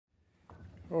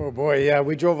Oh boy, yeah,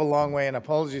 we drove a long way, and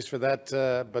apologies for that,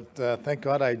 but thank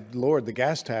God I lowered the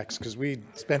gas tax because we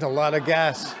spent a lot of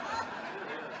gas.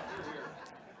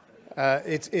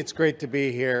 It's great to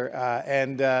be here,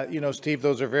 and you know, Steve,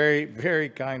 those are very, very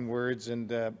kind words,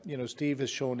 and you know, Steve has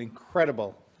shown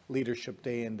incredible leadership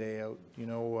day in, day out. You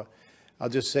know, I'll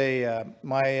just say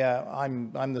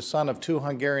I'm the son of two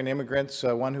Hungarian immigrants,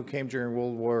 one who came during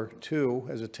World War II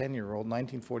as a 10-year-old,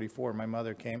 1944. My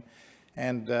mother came.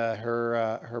 And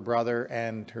her brother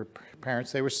and her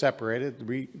parents, they were separated,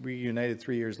 reunited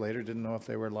 3 years later, didn't know if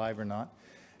they were alive or not.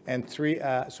 And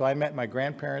so I met my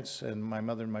grandparents and my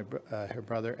mother and her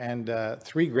brother and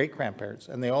three great-grandparents,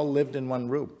 and they all lived in one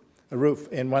roof,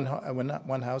 in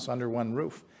one house under one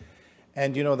roof.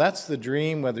 And you know, that's the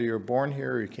dream, whether you're born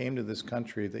here or you came to this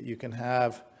country, that you can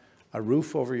have a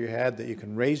roof over your head, that you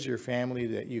can raise your family,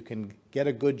 that you can get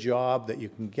a good job, that you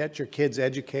can get your kids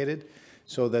educated,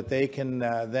 so that they can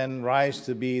then rise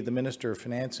to be the Minister of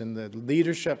Finance in the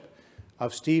leadership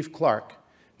of Steve Clark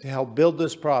to help build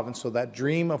this province so that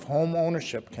dream of home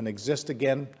ownership can exist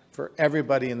again for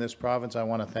everybody in this province. I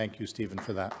want to thank you, Stephen,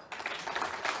 for that.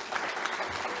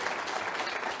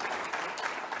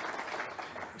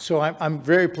 So I'm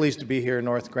very pleased to be here in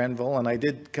North Grenville, and I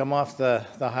did come off the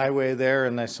highway there,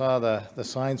 and I saw the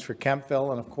signs for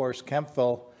Kempville, and of course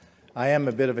Kempville, I am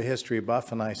a bit of a history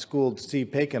buff, and I schooled Steve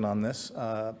Paikin on this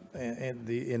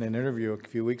in an interview a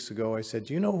few weeks ago. I said,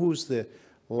 do you know who's the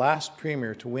last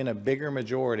premier to win a bigger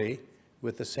majority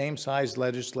with the same size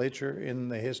legislature in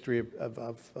the history of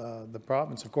the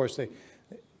province? Of course, they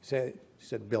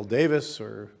said Bill Davis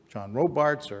or John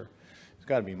Robarts, or it's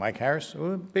got to be Mike Harris.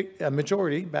 A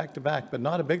majority back to back, but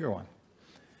not a bigger one.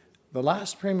 The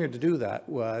last premier to do that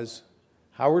was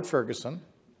Howard Ferguson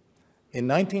in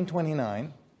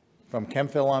 1929. From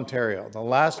Kempville, Ontario, the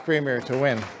last premier to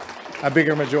win a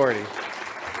bigger majority.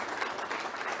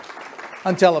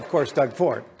 Until, of course, Doug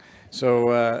Ford.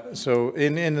 So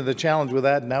into the challenge with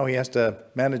that, now he has to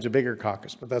manage a bigger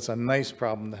caucus, but that's a nice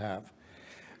problem to have.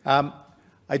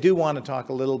 I do want to talk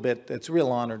a little bit. It's a real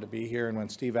honor to be here, and when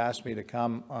Steve asked me to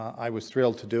come, I was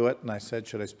thrilled to do it, and I said,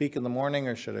 should I speak in the morning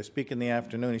or should I speak in the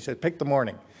afternoon? He said, pick the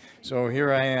morning. So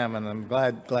here I am, and I'm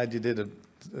glad you did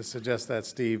suggest that,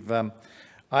 Steve.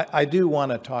 I do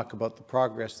want to talk about the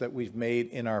progress that we've made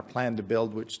in our plan to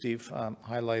build, which Steve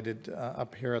highlighted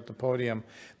up here at the podium,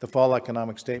 the fall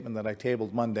economic statement that I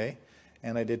tabled Monday.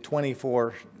 And I did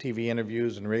 24 TV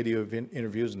interviews and radio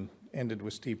interviews and ended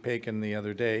with Steve Paikin the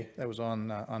other day. That was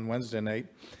on Wednesday night.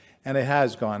 And it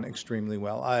has gone extremely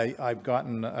well. I've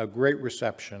gotten a great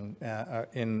reception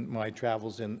in my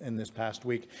travels in this past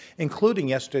week, including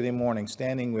yesterday morning,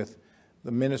 standing with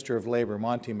the Minister of Labour,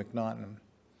 Monty McNaughton,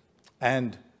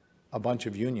 and a bunch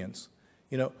of unions.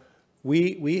 You know,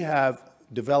 we have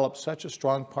developed such a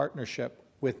strong partnership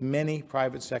with many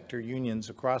private sector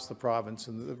unions across the province.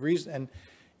 And the reason, and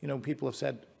you know, people have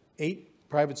said 8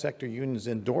 private sector unions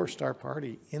endorsed our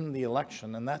party in the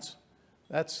election, and that's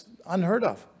unheard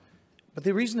of. But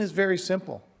the reason is very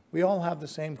simple. We all have the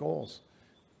same goals: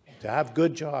 to have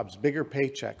good jobs, bigger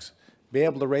paychecks, be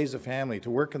able to raise a family, to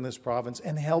work in this province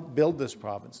and help build this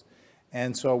province.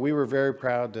 And so we were very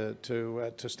proud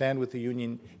to stand with the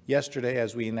union yesterday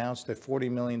as we announced a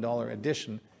 $40 million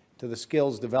addition to the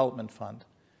Skills Development Fund.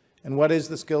 And what is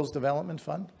the Skills Development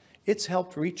Fund? It's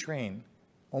helped retrain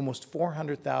almost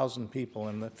 400,000 people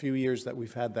in the few years that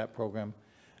we've had that program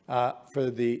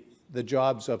for the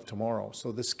jobs of tomorrow.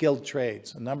 So the skilled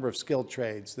trades, a number of skilled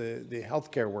trades, the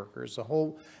healthcare workers, a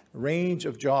whole range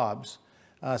of jobs.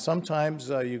 Sometimes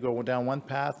you go down one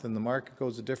path and the market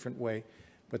goes a different way.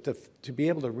 But to be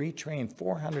able to retrain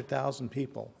 400,000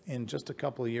 people in just a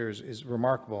couple of years is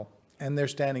remarkable, and they're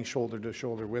standing shoulder to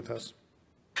shoulder with us.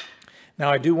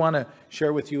 Now, I do want to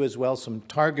share with you as well some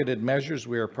targeted measures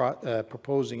we are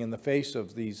proposing in the face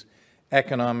of these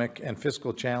economic and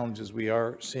fiscal challenges we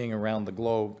are seeing around the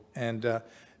globe. And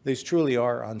these truly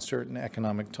are uncertain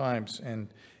economic times. And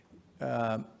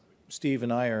Steve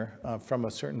and I are from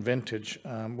a certain vintage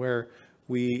where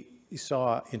we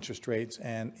saw interest rates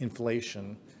and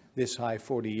inflation this high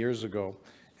 40 years ago.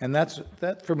 And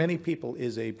that for many people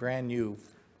is a brand new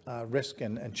risk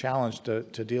and challenge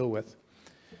to deal with.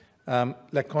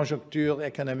 La conjoncture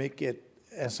économique est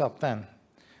incertaine.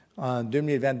 En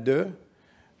 2022,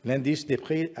 l'indice des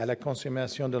prix à la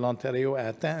consommation de l'Ontario a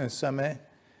atteint un sommet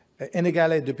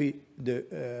inégalé depuis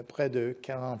près de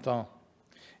 40 ans.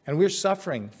 And we're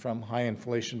suffering from high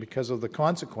inflation because of the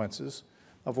consequences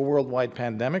of a worldwide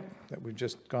pandemic that we've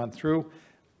just gone through,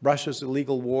 Russia's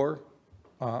illegal war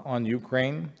on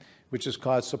Ukraine, which has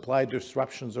caused supply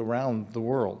disruptions around the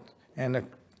world, and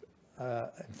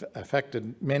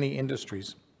affected many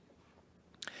industries.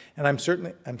 And I'm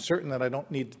certain that I don't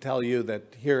need to tell you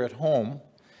that here at home,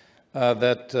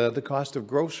 that the cost of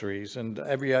groceries and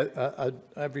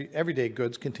everyday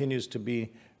goods continues to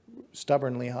be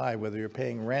stubbornly high, whether you're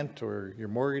paying rent or your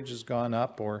mortgage has gone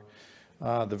up, or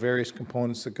the various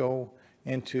components that go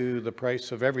into the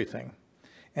price of everything.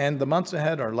 And the months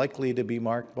ahead are likely to be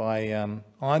marked by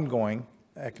ongoing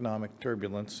economic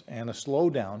turbulence and a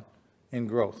slowdown in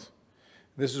growth.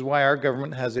 This is why our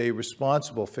government has a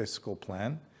responsible fiscal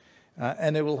plan,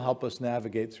 and it will help us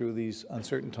navigate through these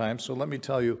uncertain times. So let me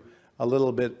tell you a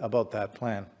little bit about that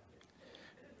plan.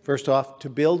 First off, to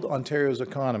build Ontario's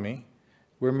economy,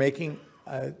 we're making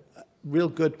real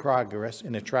good progress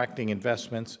in attracting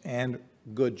investments and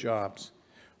good jobs.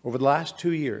 Over the last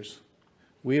 2 years,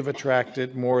 we have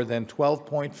attracted more than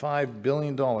 $12.5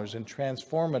 billion in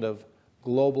transformative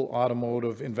global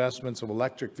automotive investments of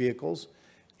electric vehicles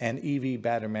and EV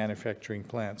battery manufacturing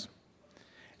plants.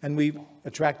 And we've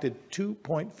attracted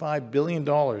 $2.5 billion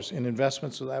in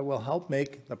investments that will help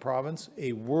make the province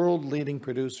a world-leading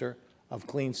producer of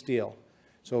clean steel.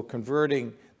 So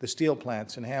converting the steel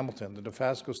plants in Hamilton, the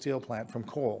Dofasco steel plant, from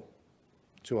coal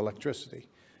to electricity.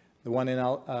 The one in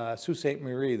Sault Ste.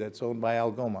 Marie that's owned by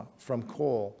Algoma, from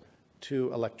coal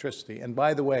to electricity. And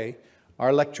by the way, our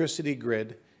electricity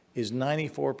grid is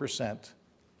 94%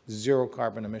 zero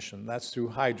carbon emission. That's through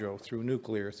hydro, through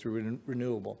nuclear, through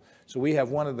renewable. So we have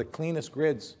one of the cleanest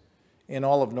grids in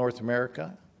all of North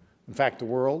America, in fact, the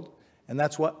world. And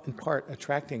that's what, in part,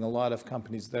 attracting a lot of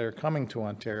companies that are coming to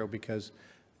Ontario, because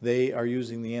they are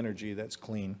using the energy that's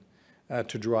clean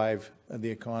to drive the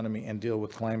economy and deal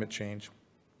with climate change.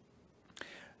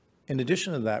 In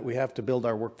addition to that, we have to build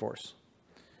our workforce.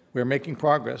 We're making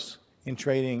progress in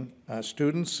training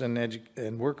students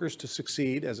and workers to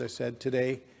succeed, as I said,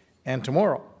 today and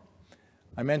tomorrow.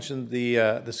 I mentioned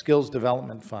the Skills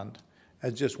Development Fund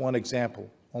as just one example.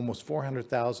 Almost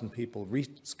 400,000 people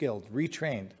re-skilled,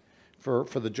 retrained for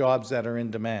the jobs that are in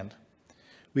demand.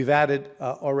 We've added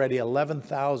already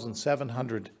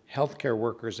 11,700 healthcare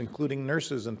workers, including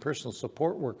nurses and personal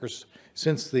support workers,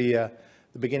 since the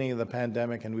beginning of the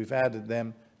pandemic, and we've added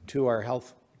them to our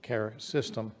health care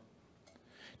system.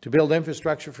 To build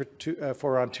infrastructure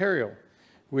for Ontario,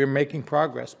 we're making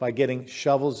progress by getting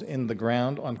shovels in the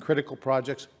ground on critical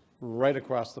projects right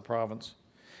across the province,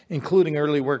 including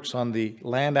early works on the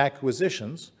land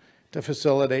acquisitions to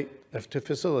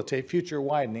facilitate future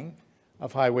widening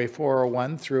of Highway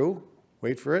 401 through,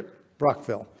 wait for it,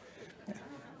 Brockville.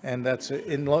 And that's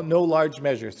in no large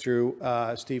measure through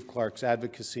Steve Clark's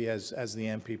advocacy as the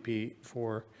MPP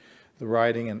for the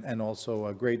riding, and also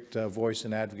a great voice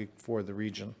and advocate for the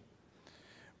region.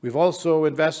 We've also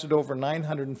invested over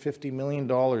 $950 million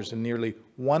in nearly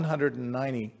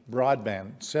 190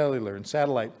 broadband, cellular, and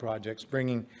satellite projects,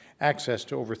 bringing access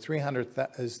to over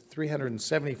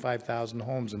 375,000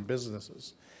 homes and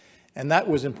businesses. And that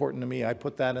was important to me. I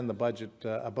put that in the budget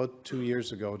about 2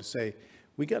 years ago to say,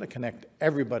 we got to connect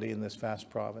everybody in this vast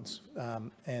province.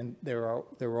 And there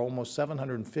were almost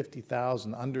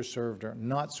 750,000 underserved or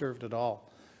not served at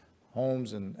all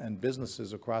homes and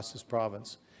businesses across this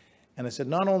province. And I said,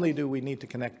 not only do we need to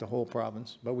connect the whole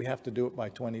province, but we have to do it by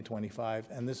 2025.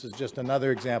 And this is just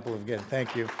another example of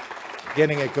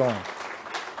getting it going.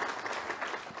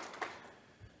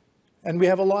 And we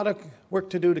have a lot of work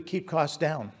to do to keep costs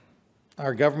down.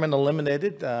 Our government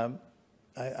eliminated, I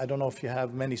don't know if you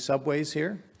have many subways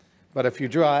here, but if you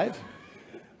drive,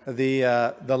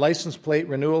 the license plate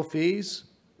renewal fees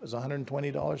is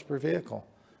 $120 per vehicle.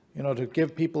 You know, to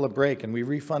give people a break, and we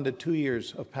refunded 2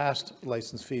 years of past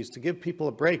license fees to give people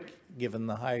a break given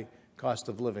the high cost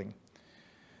of living.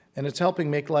 And it's helping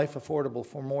make life affordable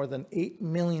for more than 8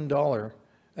 million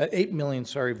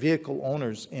vehicle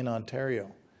owners in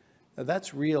Ontario.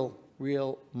 That's real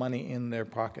money in their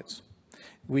pockets.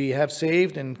 We have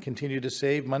saved and continue to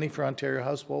save money for Ontario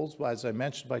households, as I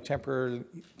mentioned, by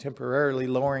temporarily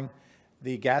lowering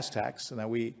the gas tax. Now,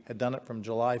 we had done it from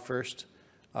July 1st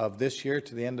of this year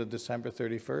to the end of December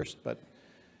 31st. But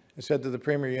I said to the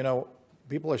Premier, you know,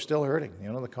 people are still hurting.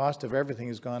 You know, the cost of everything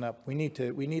has gone up. We need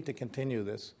to continue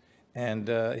this. And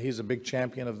he's a big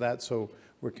champion of that. So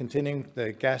we're continuing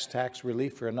the gas tax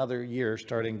relief for another year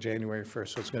starting January 1st.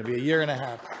 So it's going to be a year and a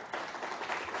half.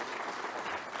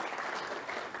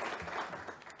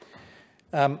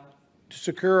 To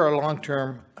secure our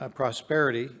long-term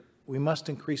prosperity, we must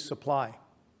increase supply.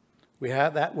 We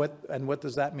have that, and what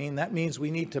does that mean? That means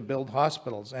we need to build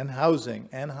hospitals and housing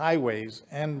and highways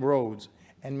and roads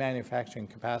and manufacturing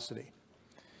capacity.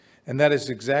 And that is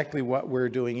exactly what we're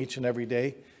doing each and every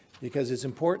day, because it's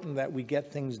important that we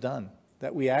get things done.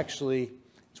 that we actually,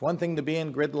 it's one thing to be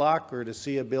in gridlock or to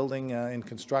see a building in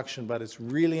construction, but it's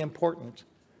really important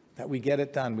that we get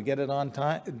it done. We get it on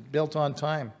time, built on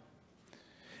time.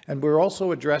 And we're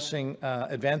also advancing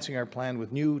our plan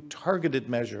with new targeted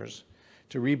measures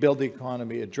to rebuild the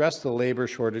economy, address the labor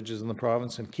shortages in the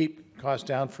province, and keep costs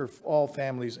down for all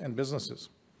families and businesses.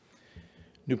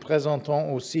 Nous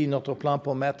présentons aussi notre plan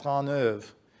pour mettre en œuvre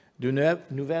de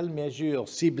nouvelles mesures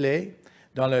ciblées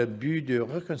dans le but de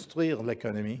reconstruire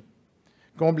l'économie,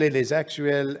 combler les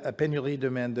actuelles pénuries de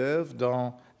main-d'œuvre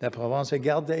dans la province et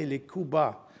garder les coûts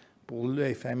bas pour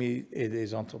les familles et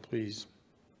les entreprises.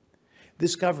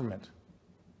 This government,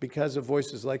 because of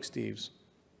voices like Steve's,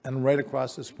 and right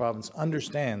across this province,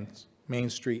 understands Main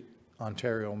Street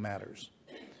Ontario matters.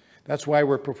 That's why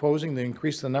we're proposing to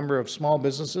increase the number of small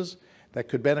businesses that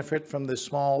could benefit from the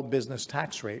small business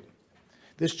tax rate.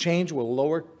 This change will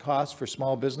lower costs for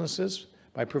small businesses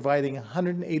by providing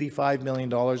 $185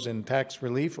 million in tax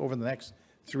relief over the next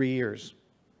 3 years.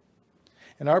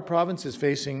 And our province is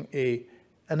facing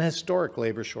an historic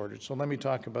labor shortage, so let me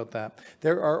talk about that.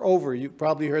 There are you've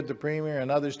probably heard the Premier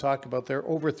and others talk about, there are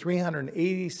over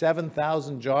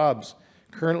 387,000 jobs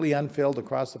currently unfilled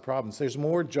across the province. There's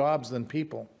more jobs than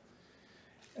people.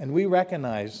 And we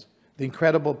recognize the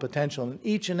incredible potential in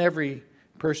each and every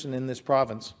person in this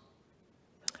province,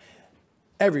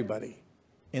 everybody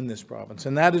in this province.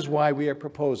 And that is why we are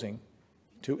proposing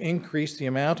to increase the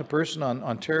amount a person on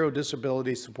Ontario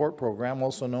Disability Support Program,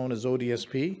 also known as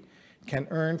ODSP, can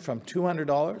earn from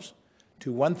 $200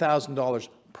 to $1,000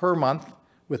 per month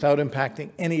without impacting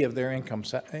any of their income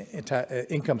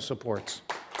supports.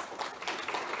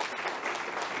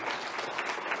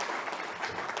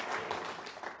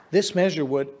 This measure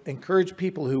would encourage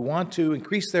people who want to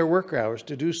increase their work hours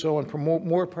to do so and promote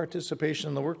more participation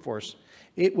in the workforce.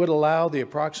 It would allow the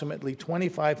approximately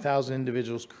 25,000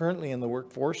 individuals currently in the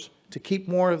workforce to keep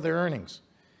more of their earnings,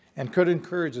 and could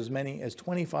encourage as many as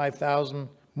 25,000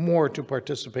 more to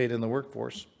participate in the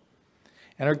workforce.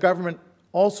 And our government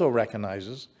also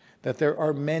recognizes that there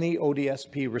are many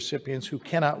ODSP recipients who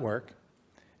cannot work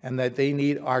and that they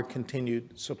need our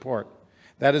continued support.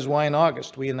 That is why in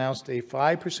August we announced a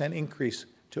 5% increase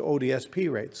to ODSP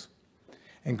rates.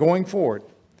 And going forward,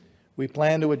 we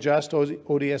plan to adjust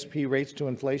ODSP rates to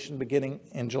inflation beginning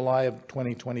in July of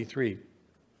 2023.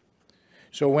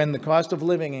 So when the cost of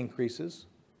living increases,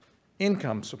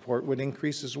 income support would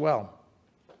increase as well.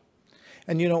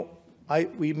 And you know,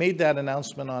 we made that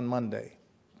announcement on Monday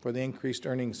for the increased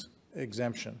earnings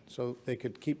exemption, so they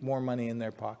could keep more money in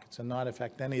their pockets and not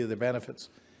affect any of the benefits.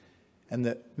 And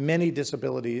the many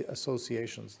disability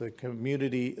associations, the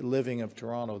Community Living of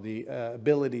Toronto, the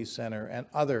Ability Centre, and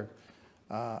other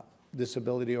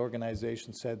disability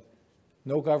organizations said,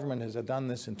 no government has done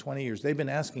this in 20 years. They've been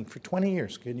asking for 20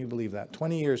 years, can you believe that?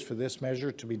 20 years for this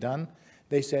measure to be done.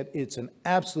 They said it's an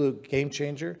absolute game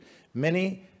changer.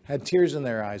 Many had tears in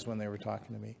their eyes when they were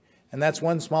talking to me. And that's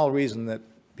one small reason that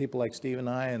people like Steve and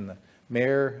I and the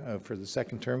Mayor for the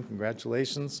second term,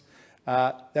 congratulations,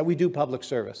 that we do public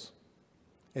service.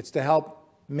 It's to help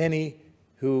many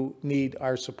who need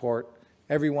our support.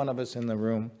 Every one of us in the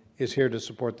room is here to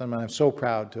support them, and I'm so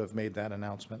proud to have made that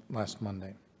announcement last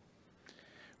Monday.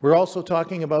 We're also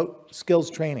talking about skills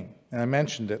training, and I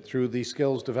mentioned it through the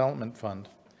Skills Development Fund,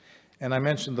 and I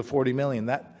mentioned the $40 million.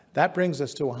 That brings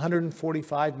us to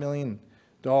 $145 million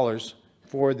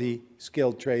for the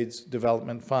Skilled Trades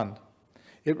Development Fund.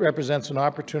 It represents an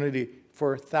opportunity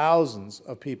for thousands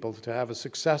of people to have a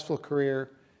successful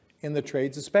career in the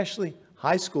trades, especially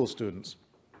high school students.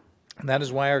 And that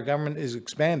is why our government is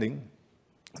expanding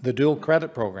the dual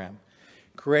credit program,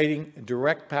 creating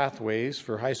direct pathways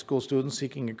for high school students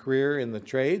seeking a career in the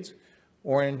trades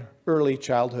or in early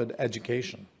childhood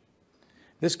education.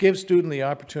 This gives students the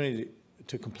opportunity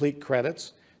to complete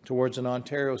credits towards an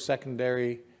Ontario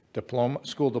secondary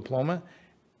school diploma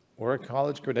or a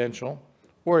college credential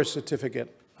or a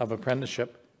certificate of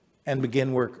apprenticeship and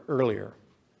begin work earlier.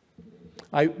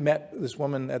 I met this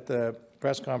woman at the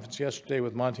press conference yesterday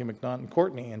with Monty McNaught and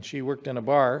Courtney, and she worked in a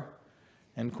bar,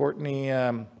 and Courtney,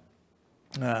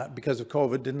 because of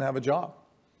COVID, didn't have a job.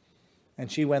 And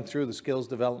she went through the skills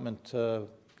development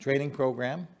training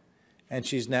program, and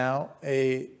she's now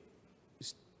a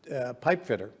pipe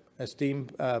fitter, a steam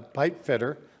pipe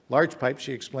fitter, large pipe,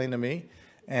 she explained to me.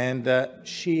 And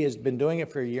she has been doing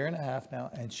it for 1.5 years now,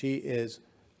 and she is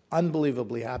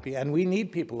unbelievably happy. And we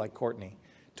need people like Courtney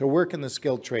to work in the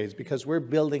skilled trades because we're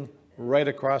building right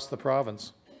across the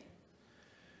province.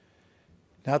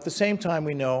 Now, at the same time,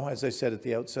 we know, as I said at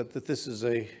the outset, that this is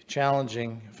a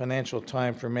challenging financial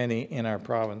time for many in our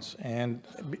province, and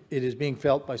it is being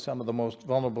felt by some of the most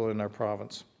vulnerable in our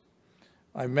province.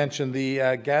 I mentioned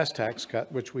the gas tax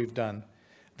cut, which we've done.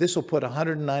 This will put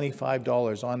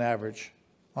 $195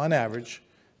 on average,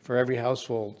 for every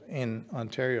household in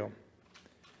Ontario.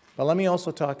 But let me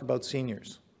also talk about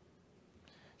seniors.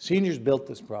 Seniors built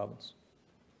this province,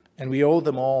 and we owe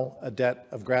them all a debt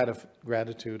of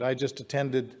gratitude. I just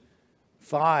attended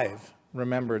 5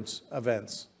 remembrance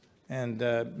events and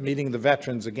meeting the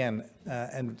veterans again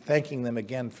and thanking them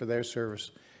again for their service,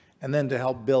 and then to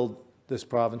help build this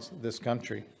province, this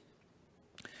country.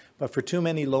 But for too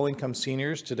many low-income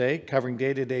seniors today, covering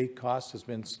day-to-day costs has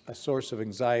been a source of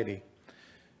anxiety.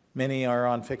 Many are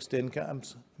on fixed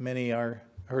incomes. Many are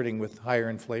hurting with higher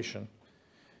inflation.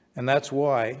 And that's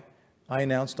why I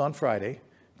announced on Friday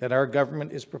that our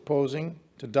government is proposing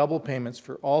to double payments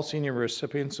for all senior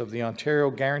recipients of the Ontario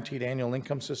Guaranteed Annual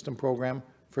Income System program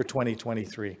for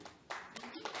 2023.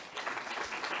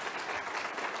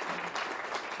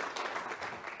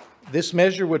 This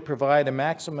measure would provide a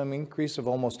maximum increase of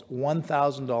almost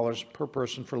 $1,000 per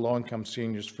person for low-income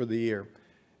seniors for the year,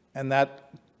 and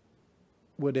that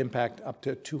would impact up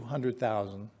to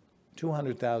 200,000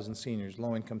 seniors,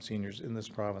 low-income seniors in this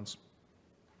province.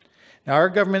 Now, our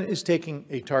government is taking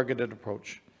a targeted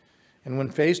approach, and when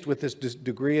faced with this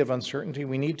degree of uncertainty,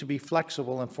 we need to be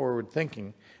flexible and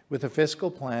forward-thinking with a fiscal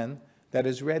plan that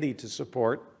is ready to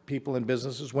support people and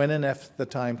businesses when and if the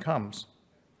time comes,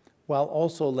 while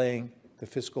also laying the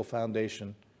fiscal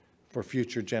foundation for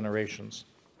future generations.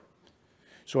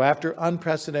 So after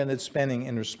unprecedented spending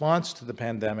in response to the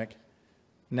pandemic,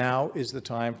 now is the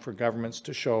time for governments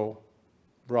to show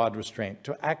broad restraint,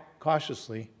 to act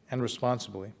cautiously and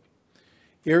responsibly.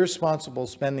 Irresponsible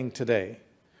spending today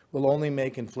will only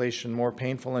make inflation more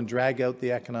painful and drag out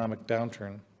the economic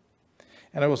downturn.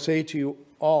 And I will say to you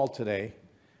all today,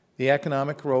 the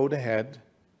economic road ahead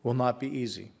will not be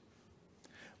easy.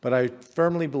 But I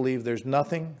firmly believe there's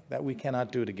nothing that we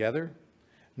cannot do together,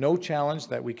 no challenge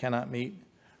that we cannot meet,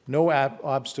 no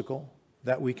obstacle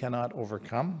that we cannot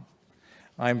overcome.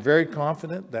 I'm very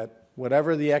confident that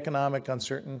whatever the economic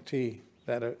uncertainty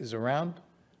that is around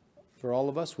for all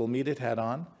of us, we'll meet it head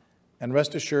on. And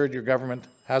rest assured, your government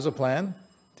has a plan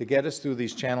to get us through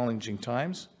these challenging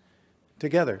times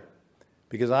together.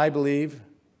 Because I believe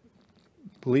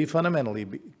fundamentally,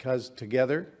 because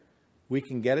together we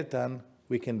can get it done.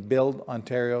 We can build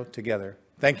Ontario together.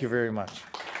 Thank you very much.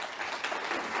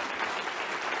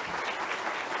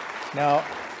 Now,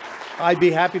 I'd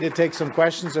be happy to take some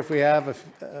questions if we have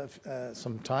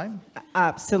some time.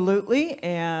 Absolutely.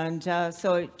 And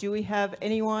so do we have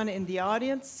anyone in the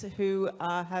audience who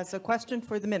has a question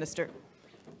for the minister?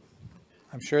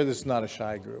 I'm sure this is not a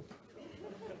shy group.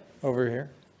 Over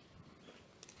here.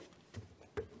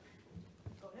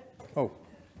 Oh.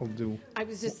 I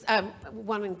was just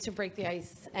wanting to break the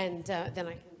ice, and then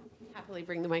I can happily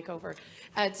bring the mic over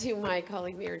to my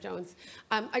colleague, Mayor Jones.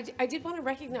 I did want to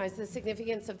recognize the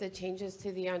significance of the changes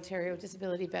to the Ontario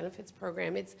Disability Benefits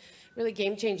Program. It's really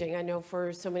game-changing, I know,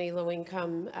 for so many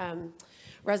low-income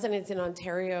residents in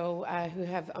Ontario who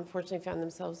have unfortunately found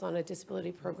themselves on a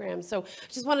disability program. So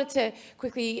just wanted to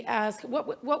quickly ask,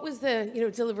 what was the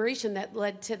deliberation that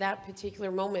led to that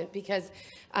particular moment? Because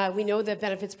we know the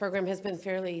benefits program has been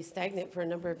fairly stagnant for a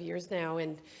number of years now,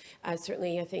 and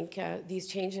certainly I think these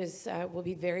changes will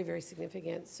be very, very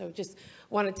significant. So just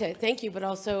wanted to thank you, but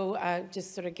also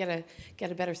just sort of get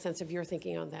a better sense of your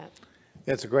thinking on that.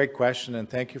 It's a great question, and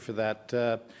thank you for that.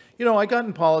 I got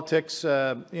in politics.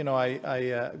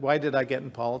 Why did I get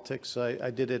in politics?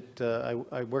 I did it.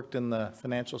 I worked in the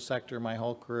financial sector my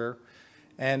whole career,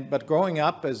 but growing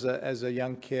up as a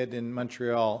young kid in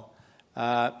Montreal,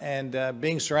 and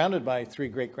being surrounded by 3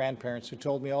 great-grandparents who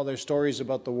told me all their stories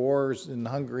about the wars in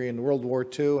Hungary and World War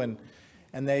II,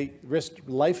 and they risked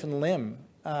life and limb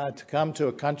to come to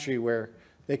a country where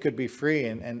they could be free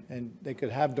and they could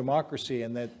have democracy,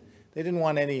 and that they didn't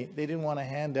want a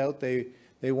handout.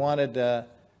 They wanted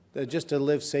just to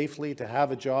live safely, to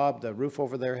have a job, the roof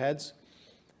over their heads.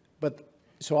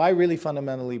 So I really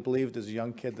fundamentally believed as a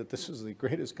young kid that this was the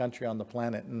greatest country on the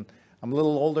planet. And I'm a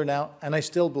little older now, and I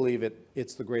still believe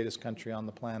it's the greatest country on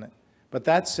the planet. But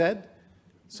that said,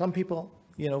 some people,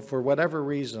 for whatever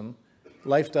reason,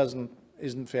 life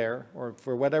isn't fair, or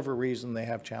for whatever reason they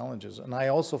have challenges. And I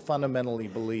also fundamentally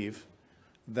believe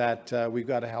that we've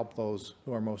got to help those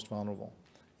who are most vulnerable.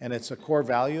 And it's a core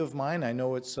value of mine. I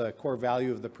know it's a core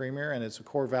value of the Premier, and it's a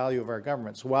core value of our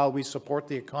government. So while we support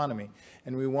the economy,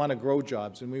 and we want to grow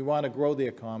jobs, and we want to grow the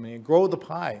economy and grow the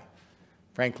pie,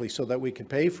 frankly, so that we can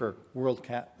pay for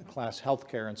world-class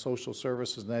healthcare and social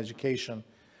services and education.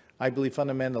 I believe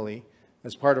fundamentally,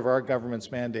 as part of our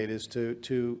government's mandate, is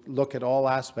to look at all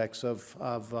aspects of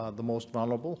the most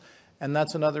vulnerable. And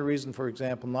that's another reason, for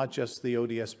example, not just the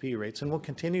ODSP rates, and we'll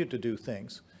continue to do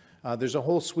things. There's a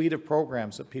whole suite of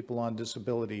programs that people on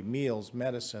disability, meals,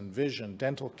 medicine, vision,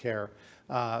 dental care,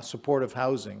 supportive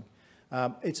housing.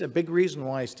 It's a big reason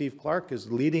why Steve Clark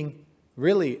is leading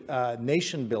really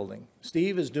nation building.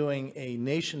 Steve is doing a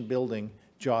nation building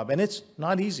job, and it's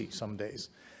not easy some days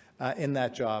in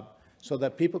that job, so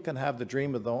that people can have the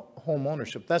dream of the home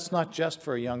ownership. That's not just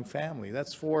for a young family.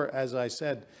 That's for, as I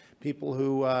said, people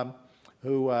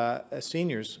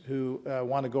seniors who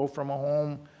want to go from a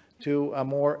home to a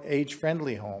more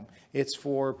age-friendly home. It's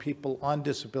for people on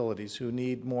disabilities who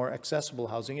need more accessible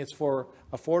housing. It's for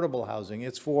affordable housing.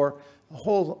 It's for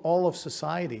all of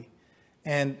society.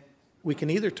 And we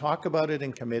can either talk about it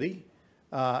in committee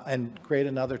and create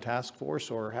another task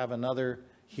force or have another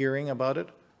hearing about it,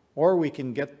 or we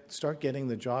can start getting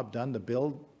the job done to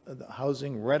build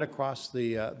housing right across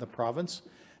the province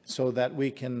so that we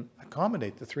can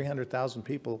accommodate the 300,000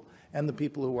 people and the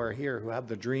people who are here who have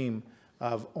the dream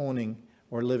of owning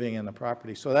or living in a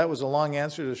property. So that was a long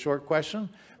answer to a short question,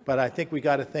 but I think we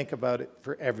got to think about it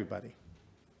for everybody.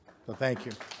 So thank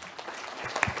you.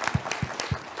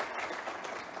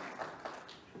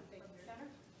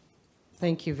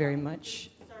 Thank you very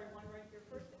much. Sorry, one right here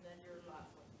first and then your last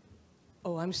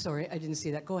one. Oh, I'm sorry. I didn't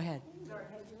see that. Go ahead. Sorry,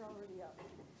 you're already up.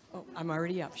 Oh, I'm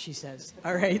already up, she says.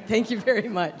 All right. Thank you very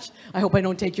much. I hope I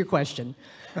don't take your question.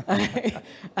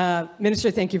 Minister,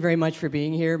 thank you very much for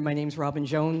being here. My name's Robin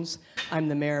Jones. I'm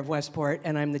the mayor of Westport,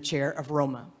 and I'm the chair of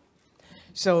Roma.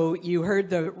 So you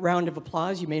heard the round of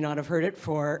applause. You may not have heard it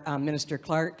for Minister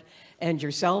Clark and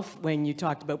yourself when you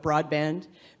talked about broadband,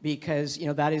 because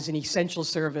that is an essential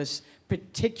service,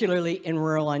 particularly in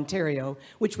rural Ontario,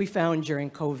 which we found during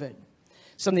COVID.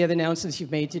 Some of the other announcements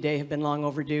you've made today have been long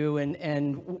overdue,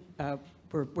 and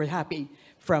we're happy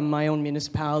from my own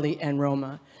municipality and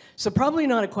Roma. So probably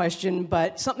not a question,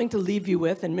 but something to leave you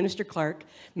with, and Minister Clark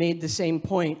made the same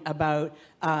point about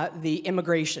the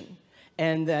immigration,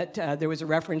 and that there was a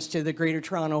reference to the Greater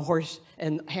Toronto, Horse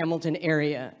and Hamilton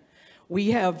area.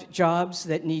 We have jobs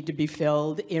that need to be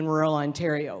filled in rural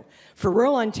Ontario. For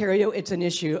rural Ontario, it's an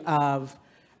issue of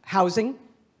housing,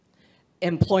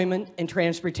 employment, and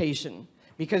transportation.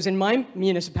 Because in my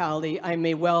municipality, I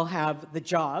may well have the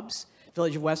jobs.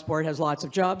 Village of Westport has lots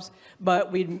of jobs, but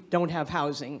we don't have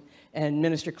housing. And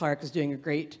Minister Clark is doing a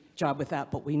great job with that,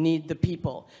 but we need the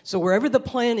people. So wherever the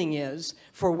planning is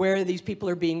for where these people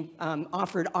are being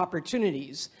offered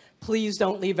opportunities, please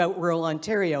don't leave out rural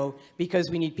Ontario, because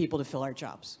we need people to fill our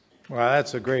jobs. Well,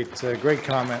 that's a great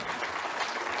comment.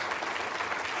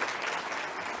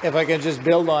 If I can just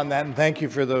build on that, and thank you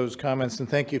for those comments, and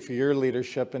thank you for your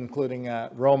leadership, including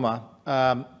Roma.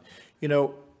 One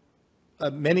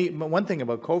thing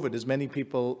about COVID is many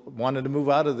people wanted to move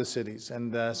out of the cities,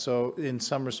 and so in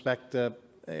some respect,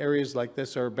 areas like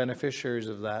this are beneficiaries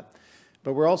of that.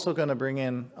 But we're also going to bring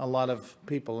in a lot of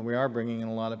people, and we are bringing in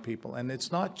a lot of people. And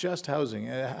it's not just housing.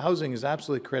 Housing is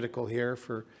absolutely critical here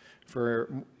for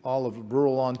all of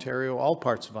rural Ontario, all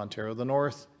parts of Ontario, the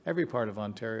north, every part of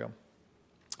Ontario.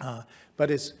 But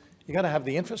you got to have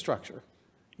the infrastructure.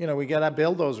 We got to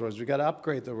build those roads. We got to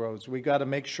upgrade the roads. We got to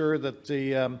make sure that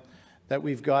that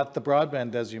we've got the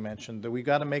broadband, as you mentioned. That we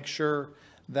got to make sure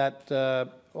that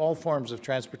all forms of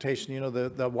transportation,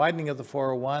 the widening of the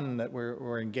 401 that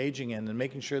we're engaging in, and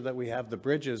making sure that we have the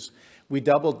bridges. We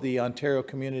doubled the Ontario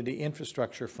Community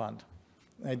Infrastructure Fund.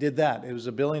 I did that. It was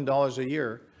 $1 billion a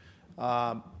year,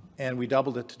 and we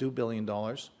doubled it to $2 billion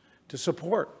to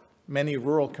support many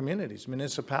rural communities,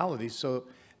 municipalities. So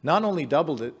not only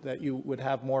doubled it that you would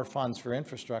have more funds for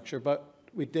infrastructure, but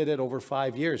we did it over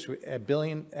 5 years, $1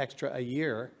 billion extra a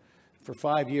year for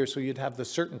 5 years, so you'd have the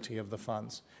certainty of the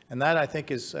funds. And that, I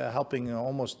think, is helping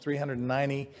almost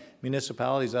 390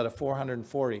 municipalities out of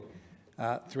 440,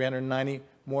 390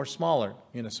 more smaller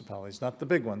municipalities, not the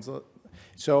big ones.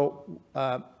 So,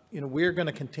 we're going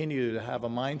to continue to have a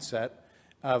mindset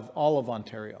of all of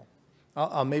Ontario.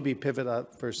 I'll maybe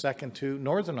pivot for a second to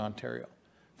Northern Ontario.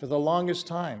 For the longest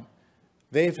time,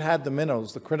 they've had the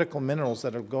minerals, the critical minerals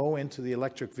that will go into the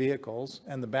electric vehicles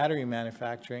and the battery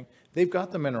manufacturing. They've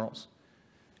got the minerals.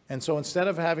 And so instead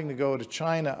of having to go to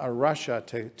China or Russia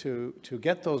to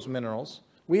get those minerals,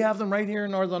 we have them right here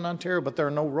in Northern Ontario, but there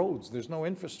are no roads. There's no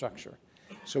infrastructure.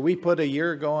 So we put a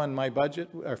year ago on my budget,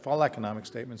 or fall economic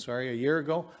statement, sorry, a year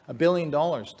ago, $1 billion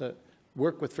to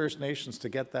work with First Nations to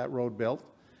get that road built.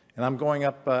 And And I'm going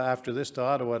up after this to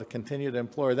Ottawa to continue to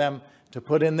implore them to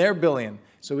put in their billion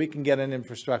so we can get an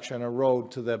infrastructure and a road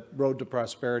to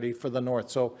prosperity for the north.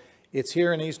 So it's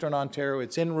here in Eastern Ontario,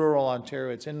 it's in rural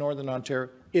Ontario, it's in Northern Ontario,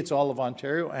 it's all of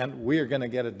Ontario, and we are going to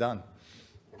get it done.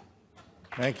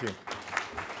 Thank you.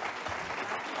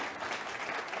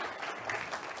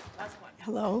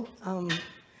 Hello,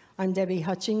 I'm Debbie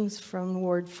Hutchings from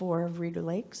Ward 4 of Reeder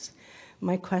Lakes.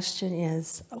 My question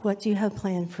is, what do you have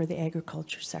planned for the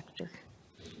agriculture sector?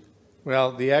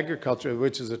 Well, the agriculture,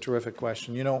 which is a terrific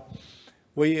question. You know,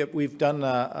 we've done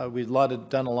a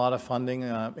lot of funding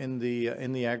in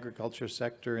the agriculture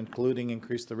sector, including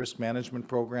increased the risk management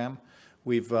program.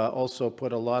 We've also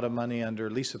put a lot of money under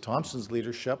Lisa Thompson's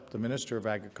leadership, the Minister of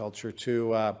Agriculture,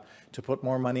 to put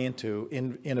more money into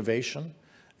innovation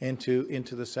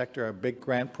into the sector. Our big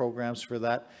grant programs for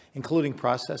that, including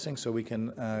processing, so we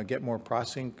can get more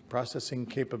processing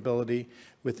capability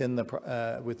within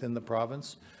the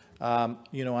province.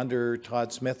 You know, under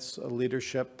Todd Smith's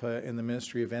leadership in the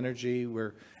Ministry of Energy,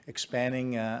 we're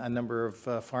expanding a number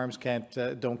of farms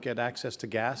don't get access to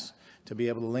gas, to be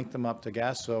able to link them up to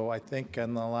gas. So I think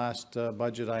in the last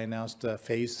budget I announced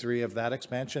phase 3 of that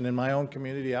expansion in my own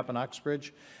community up in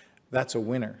Uxbridge. That's a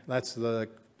winner. That's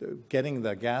getting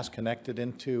the gas connected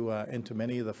into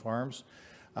many of the farms.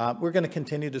 We're going to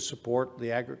continue to support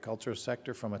the agriculture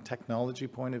sector from a technology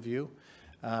point of view.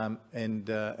 And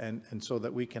so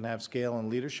that we can have scale and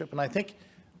leadership. And I think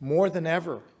more than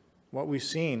ever, what we've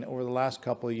seen over the last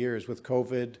couple of years with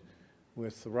COVID,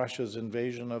 with Russia's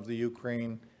invasion of the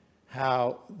Ukraine,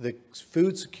 how the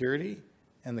food security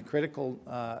and the critical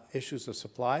issues of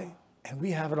supply, and we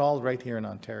have it all right here in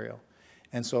Ontario.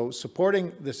 And so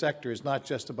supporting the sector is not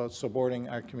just about supporting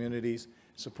our communities,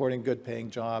 supporting good paying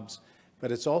jobs,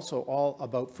 but it's also all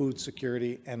about food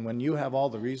security. And when you have all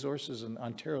the resources, and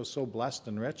Ontario is so blessed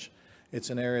and rich, it's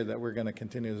an area that we're going to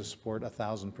continue to support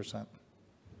 1,000%.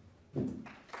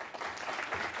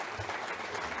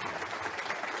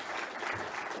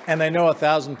 And I know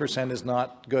 1,000% is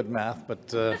not good math,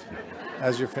 but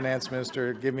as your finance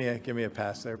minister, give me a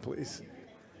pass there, please.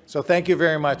 So thank you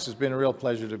very much. It's been a real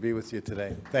pleasure to be with you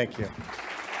today. Thank you.